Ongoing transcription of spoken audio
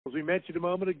As we mentioned a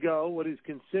moment ago, what is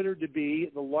considered to be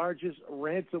the largest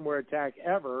ransomware attack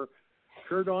ever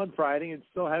occurred on Friday and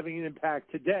still having an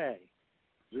impact today.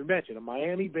 As we mentioned, a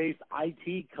Miami-based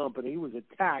IT company was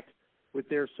attacked with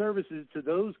their services to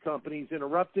those companies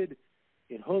interrupted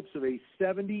in hopes of a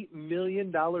 $70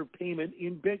 million payment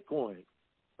in Bitcoin.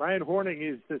 Bryan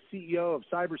Hornung is the CEO of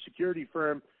cybersecurity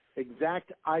firm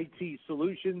Xact I.T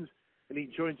Solutions, and he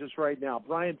joins us right now.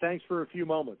 Bryan, thanks for a few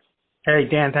moments. Hey,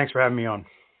 Dan, thanks for having me on.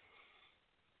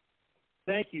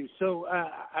 Thank you. So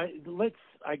let's,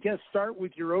 start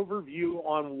with your overview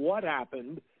on what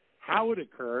happened, how it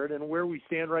occurred, and where we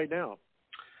stand right now.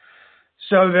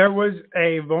 So there was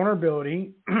a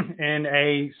vulnerability in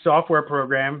a software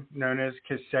program known as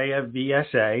Kaseya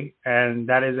VSA, and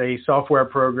that is a software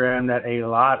program that a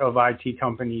lot of IT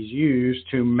companies use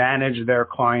to manage their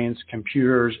clients'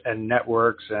 computers and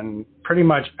networks and pretty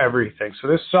much everything. So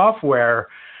this software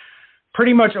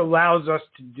pretty much allows us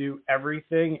to do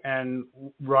everything and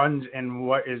runs in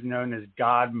what is known as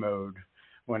God mode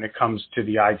when it comes to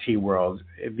the IT world.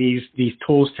 These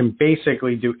tools can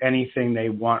basically do anything they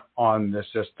want on the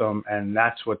system, and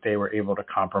that's what they were able to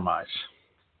compromise.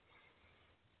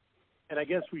 And I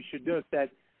guess we should note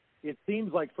that it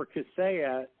seems like for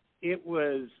Kaseya, it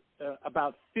was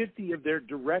about 50 of their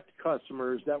direct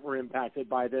customers that were impacted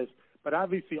by this, but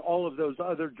obviously all of those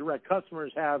other direct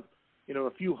customers have a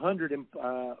few hundred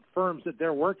firms that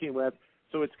they're working with,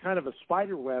 so it's kind of a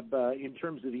spider web in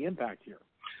terms of the impact here.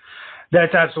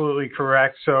 That's absolutely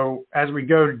correct. So as we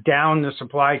go down the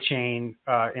supply chain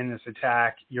in this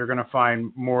attack, you're going to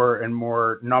find more and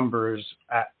more numbers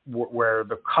at where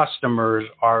the customers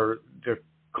are the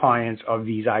clients of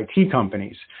these IT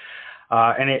companies.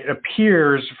 And it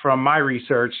appears from my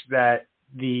research that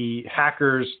the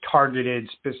hackers targeted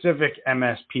specific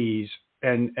MSPs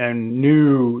and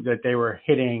knew that they were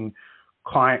hitting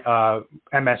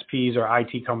MSPs or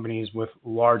IT companies with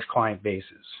large client bases.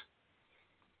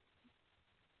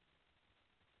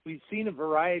 We've seen a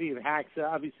variety of hacks,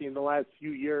 obviously, in the last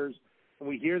few years, and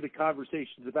we hear the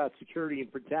conversations about security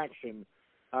and protection,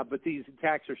 but these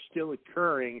attacks are still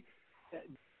occurring.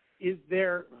 Is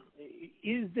there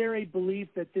a belief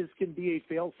that this can be a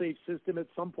fail-safe system at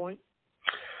some point?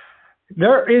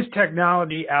 There is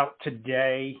technology out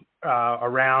today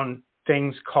around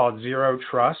things called zero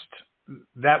trust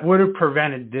that would have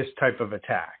prevented this type of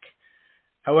attack.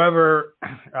 However,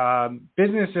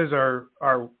 businesses are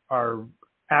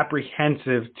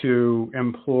apprehensive to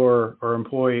employ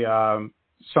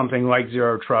something like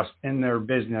zero trust in their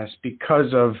business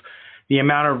because of the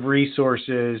amount of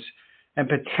resources and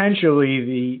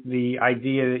potentially the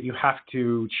idea that you have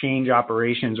to change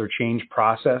operations or change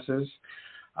processes.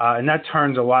 And that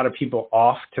turns a lot of people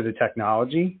off to the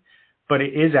technology, but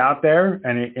it is out there,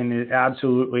 and it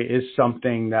absolutely is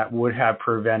something that would have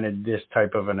prevented this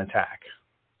type of an attack.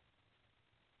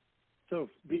 So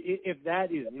if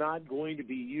that is not going to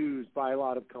be used by a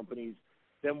lot of companies,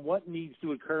 then what needs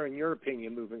to occur, in your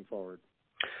opinion, moving forward?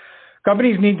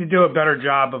 Companies need to do a better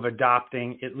job of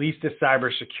adopting at least a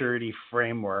cybersecurity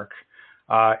framework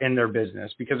in their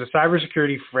business, because a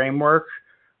cybersecurity framework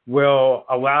will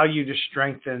allow you to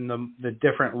strengthen the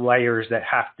different layers that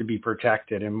have to be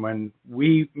protected. And when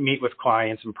we meet with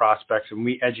clients and prospects and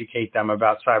we educate them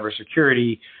about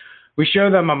cybersecurity, we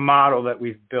show them a model that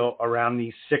we've built around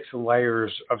these 6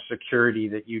 layers of security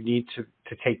that you need to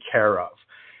take care of.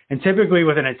 And typically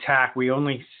with an attack, we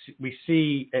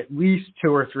see at least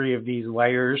 2 or 3 of these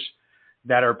layers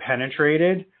that are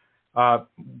penetrated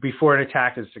before an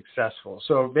attack is successful.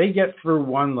 So if they get through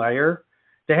one layer,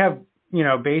 they have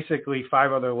basically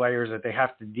 5 other layers that they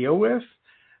have to deal with.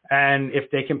 And if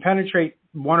they can penetrate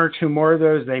 1 or 2 more of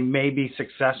those, they may be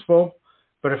successful.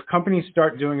 But if companies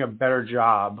start doing a better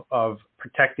job of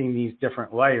protecting these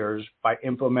different layers by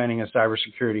implementing a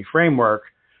cybersecurity framework,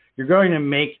 you're going to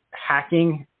make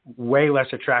hacking way less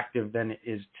attractive than it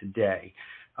is today.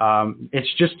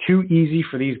 It's just too easy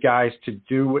for these guys to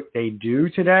do what they do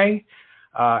today.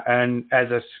 And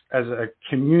as a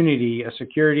community, a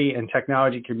security and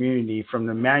technology community, from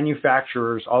the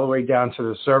manufacturers all the way down to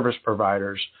the service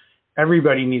providers,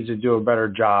 everybody needs to do a better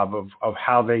job of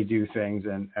how they do things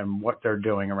and what they're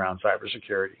doing around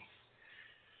cybersecurity.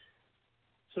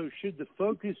 So should the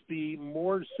focus be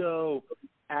more so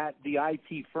at the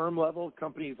IT firm level,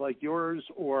 companies like yours,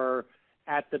 or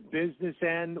at the business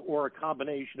end, or a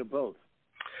combination of both?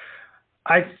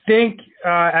 I think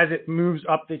as it moves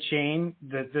up the chain,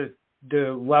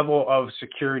 the level of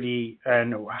security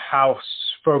and how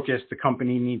focused the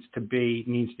company needs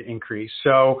to increase.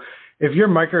 So if you're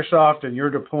Microsoft and you're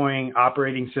deploying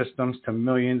operating systems to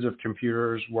millions of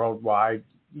computers worldwide,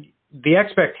 the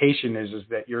expectation is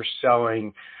that you're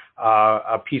selling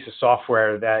a piece of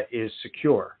software that is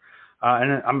secure.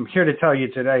 And I'm here to tell you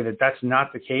today that that's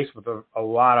not the case with a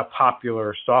lot of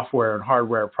popular software and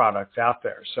hardware products out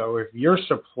there. So if you're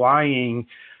supplying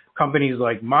companies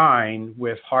like mine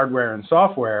with hardware and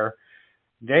software,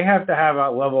 they have to have a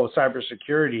level of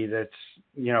cybersecurity that's,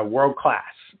 world class.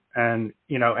 And,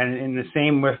 and in the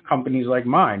same with companies like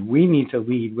mine, we need to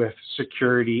lead with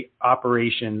security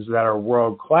operations that are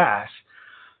world class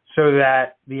so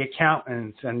that the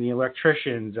accountants and the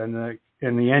electricians and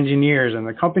the engineers and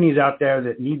the companies out there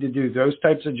that need to do those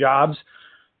types of jobs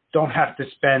don't have to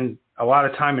spend a lot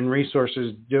of time and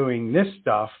resources doing this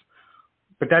stuff.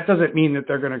 But that doesn't mean that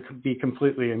they're going to be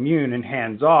completely immune and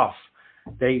hands off.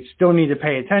 They still need to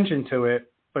pay attention to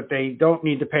it, but they don't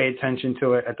need to pay attention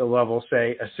to it at the level,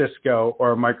 say, a Cisco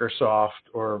or a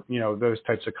Microsoft or, those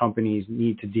types of companies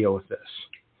need to deal with this.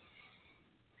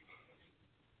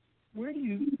 Where do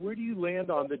you land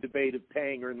on the debate of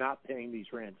paying or not paying these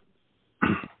ransoms?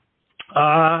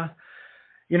 I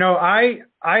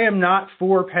am not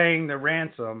for paying the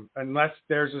ransom unless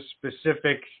there's a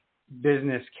specific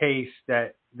business case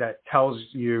that tells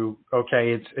you,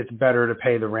 okay, it's better to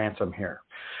pay the ransom here.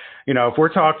 If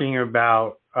we're talking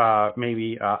about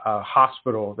maybe a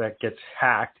hospital that gets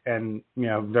hacked and,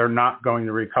 they're not going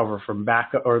to recover from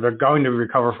backup, or they're going to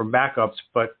recover from backups,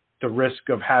 but the risk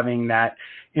of having that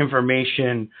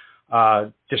information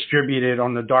distributed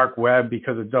on the dark web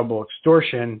because of double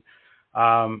extortion,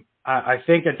 I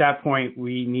think at that point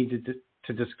we need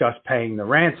to discuss paying the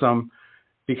ransom,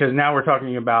 because now we're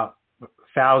talking about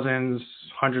thousands,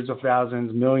 hundreds of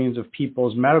thousands, millions of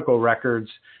people's medical records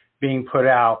being put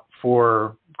out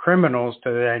for criminals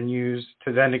to then use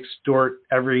to then extort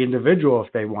every individual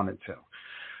if they wanted to.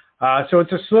 So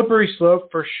it's a slippery slope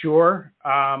for sure.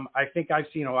 I think I've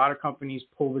seen a lot of companies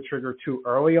pull the trigger too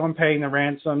early on paying the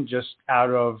ransom, just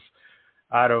out of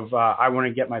I want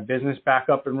to get my business back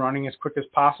up and running as quick as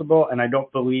possible. And I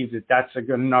don't believe that that's a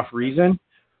good enough reason.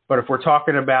 But if we're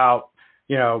talking about,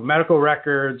 medical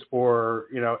records or,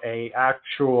 a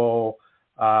actual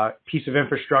piece of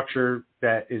infrastructure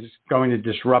that is going to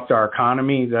disrupt our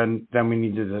economy, then we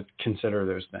need to consider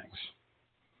those things.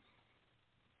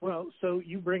 Well, so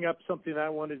you bring up something I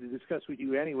wanted to discuss with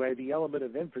you anyway, the element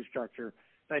of infrastructure.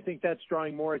 And I think that's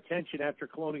drawing more attention after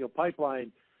Colonial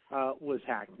Pipeline was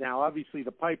hacked. Now, obviously,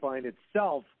 the pipeline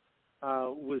itself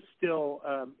was still,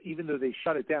 even though they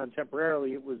shut it down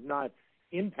temporarily, it was not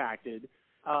impacted.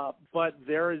 But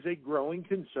there is a growing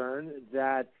concern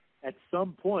that at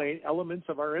some point, elements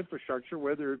of our infrastructure,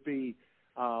 whether it be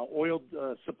oil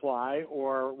supply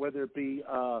or whether it be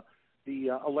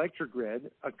the electric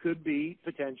grid, could be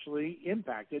potentially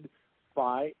impacted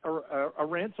by a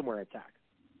ransomware attack.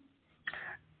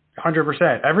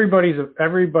 100%.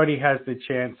 Everybody has the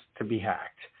chance to be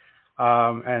hacked.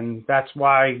 And that's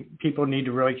why people need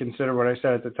to really consider what I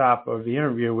said at the top of the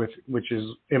interview, which is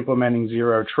implementing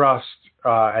zero trust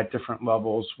at different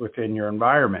levels within your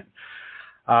environment.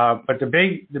 But the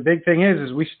big thing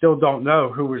is we still don't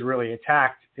know who was really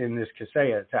attacked in this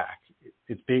Kaseya attack.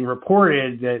 It's being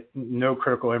reported that no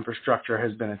critical infrastructure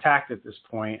has been attacked at this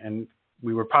point, and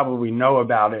we would probably know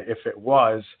about it if it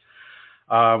was.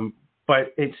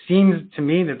 But it seems to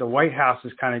me that the White House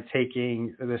is kind of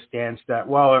taking the stance that,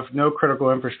 well, if no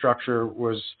critical infrastructure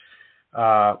was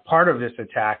part of this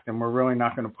attack, then we're really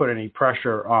not going to put any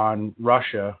pressure on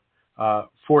Russia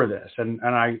for this. And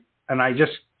I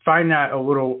just find that a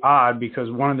little odd, because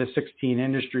one of the 16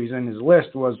 industries in his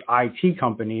list was IT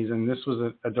companies, and this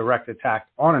was a direct attack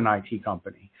on an IT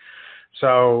company.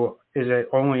 So is it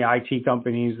only IT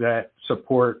companies that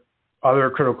support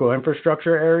other critical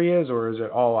infrastructure areas, or is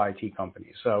it all IT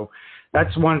companies? So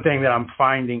that's one thing that I'm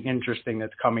finding interesting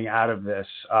that's coming out of this.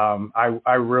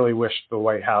 I really wish the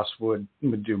White House would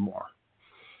do more.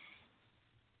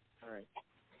 All right.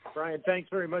 Bryan, thanks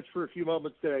very much for a few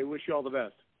moments today. Wish you all the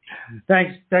best.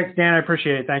 Thanks, Dan. I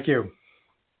appreciate it. Thank you.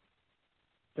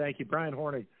 Thank you. Bryan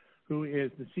Hornung, who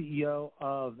is the CEO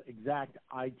of Xact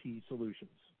I.T Solutions.